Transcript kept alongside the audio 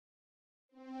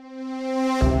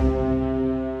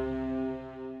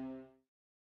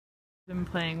Been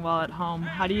playing well at home.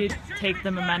 How do you take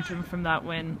the momentum from that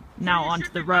win now onto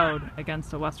the road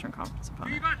against a Western Conference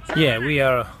opponent? Yeah, we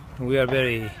are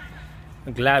very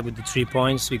glad with the 3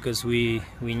 points because we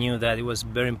knew that it was a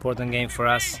very important game for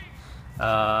us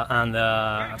and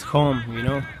at home,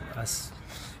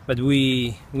 but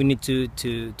we need to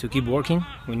keep working.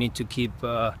 We need to keep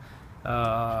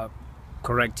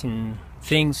correcting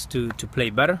things to play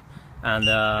better, and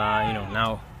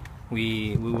now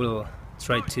we will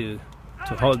try to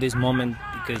hold this moment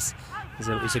because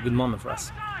it's a good moment for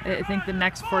us. I think the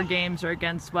next 4 games are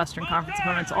against Western Conference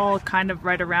opponents, all kind of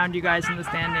right around you guys in the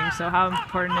standings. So how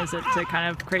important is it to kind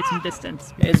of create some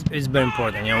distance? It's very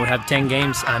important. We have 10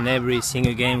 games, and every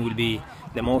single game will be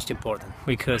the most important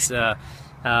because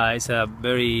it's a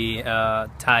very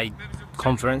tight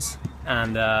conference,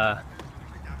 and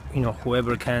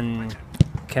whoever can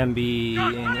be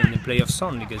in the playoff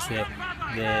zone because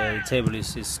the table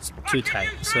is too tight.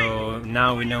 So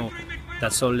now we know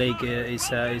that Salt Lake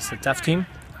is a tough team.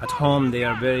 At home they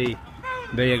are very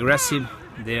aggressive.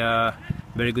 They are a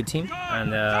very good team,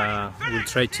 and we'll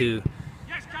try to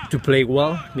play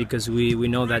well because we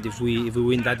know that if we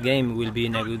win that game, we'll be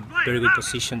in a very good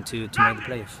position to make the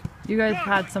playoff. You guys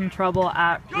had some trouble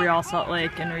at Real Salt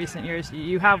Lake in recent years.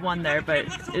 You have won there, but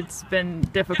it's been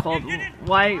difficult.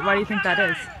 Why do you think that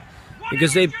is?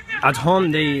 Because at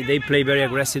home they play very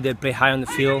aggressive. They play high on the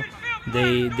field.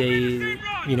 They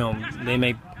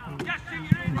make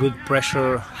good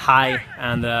pressure high,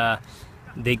 and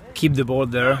they keep the ball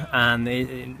there. And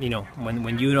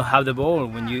when you don't have the ball,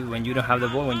 when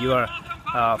you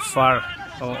are far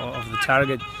of the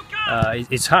target,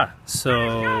 it's hard. So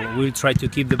we'll try to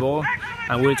keep the ball,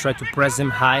 and we'll try to press them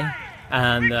high.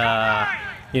 And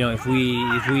if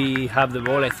we have the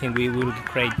ball, I think we will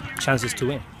create chances to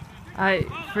win.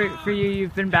 For you,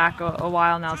 you've been back a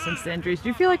while now since the injuries. Do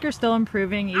you feel like you're still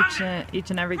improving each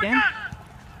and every game?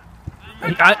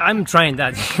 I'm trying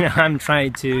that. I'm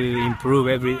trying to improve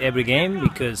every game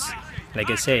because,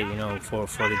 like I say, for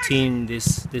the team,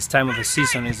 this time of the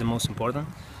season is the most important.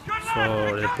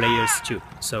 For the players too.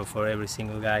 So for every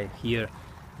single guy here,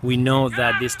 we know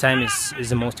that this time is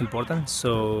the most important.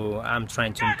 So I'm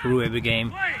trying to improve every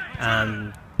game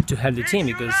and to help the team,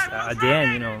 because at the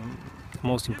end, the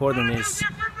most important is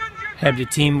help the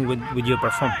team with your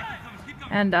performance.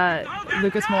 And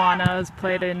Lucas Milano has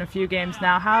played in a few games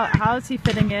now. How is he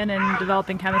fitting in and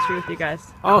developing chemistry with you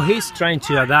guys? Oh, he's trying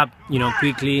to adapt,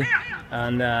 quickly,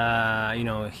 and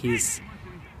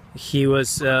he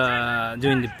was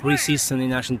doing the preseason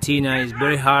in Argentina. It's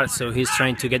very hard, so he's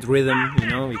trying to get rhythm,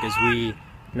 because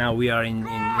we are in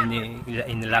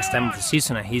the last time of the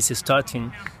season, and he's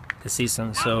starting the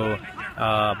season. So,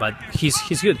 but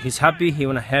he's good. He's happy. He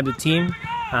wanna help the team,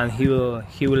 and he will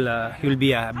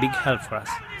be a big help for us.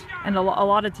 And a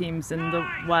lot of teams in the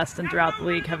West and throughout the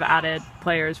league have added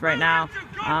players right now.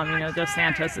 Dos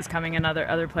Santos is coming in,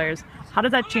 other players. How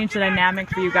does that change the dynamic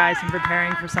for you guys in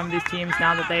preparing for some of these teams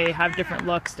now that they have different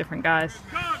looks, different guys?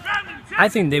 I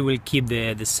think they will keep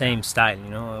the same style.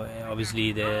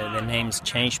 Obviously the names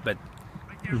change, but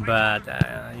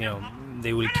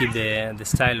they will keep the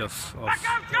style of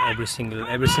every single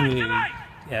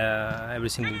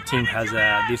team has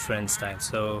a different style,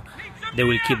 so they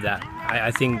will keep that.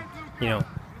 I think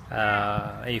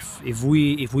if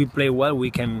we play well,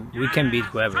 we can beat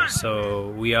whoever.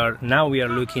 So we are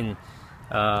looking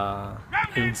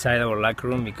inside our locker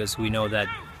room because we know that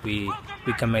we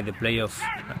can make the playoff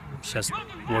just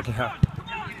working hard.